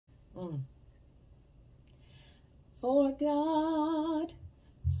For God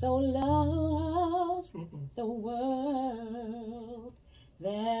so loved the world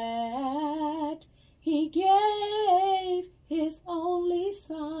that he gave his only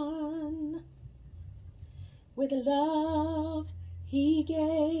Son. With love he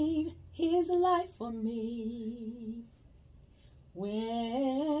gave his life for me.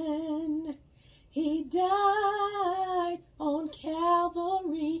 When he died on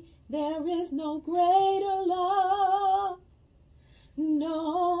Calvary, there is no greater love,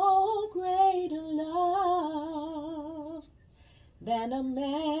 no greater love than a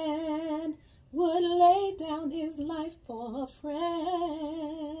man would lay down his life for a friend.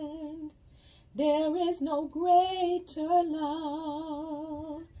 There is no greater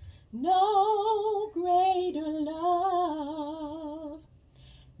love, no greater love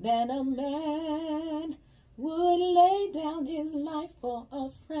than a man would lay down his life for a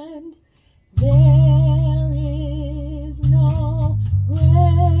friend. There is no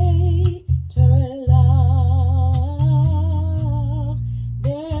greater love.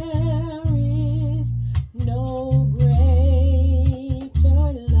 There is no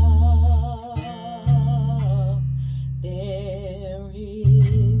greater love. There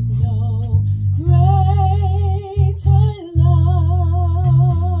is no greater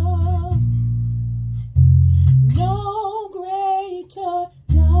love. No greater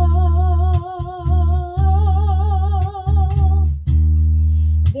love.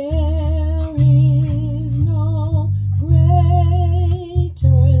 There is no greater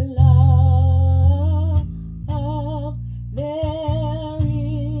love. There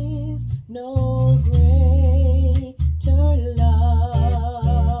is no greater love.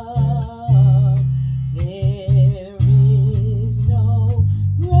 There is no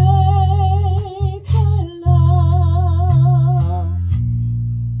greater love.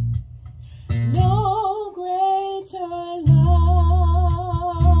 No greater love.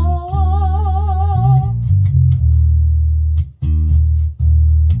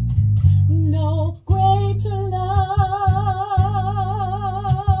 No greater love.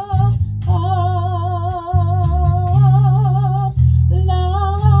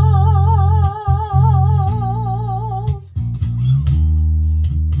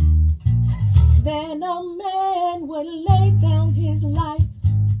 Then a man would lay down his life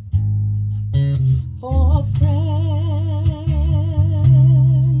for a friend,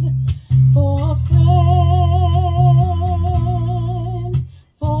 for a friend,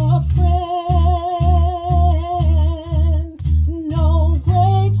 for a friend. No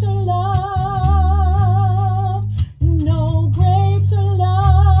greater love, no greater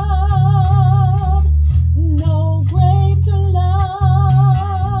love, no greater love,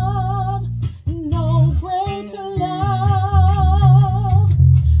 no greater love,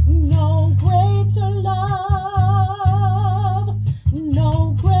 no greater love,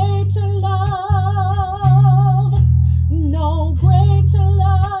 no greater love, no greater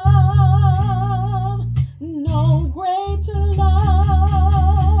love, no greater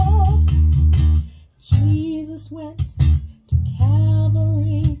love. Jesus went to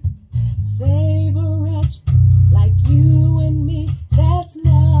Calvary, save a wretch like you and me. That's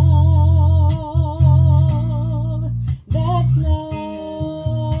love. That's love.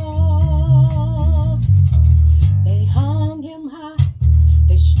 They hung him high,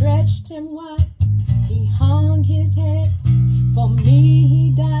 they stretched him wide. He hung his head, for me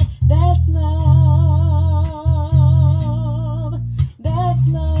he died. That's love. That's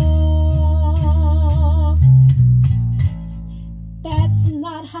love. That's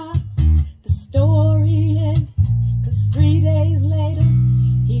not how the story ends, 'cause 3 days later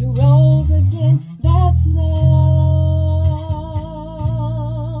he rose again. That's love.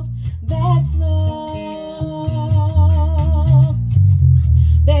 That's love.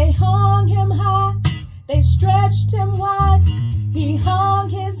 They hung him high, they stretched him wide. He hung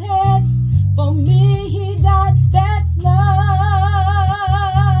his head, for me he died. That's love.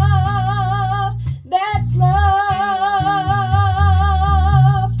 That's love.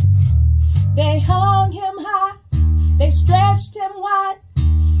 They hung him high, they stretched him wide.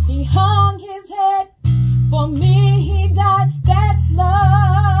 He hung his head, for me he died. That's love.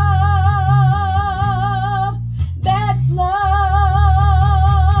 That's love.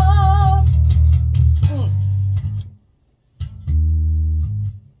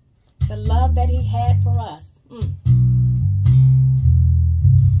 The love that he had for us.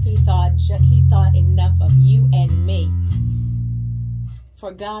 He thought enough of you and me.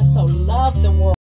 For God so loved the world.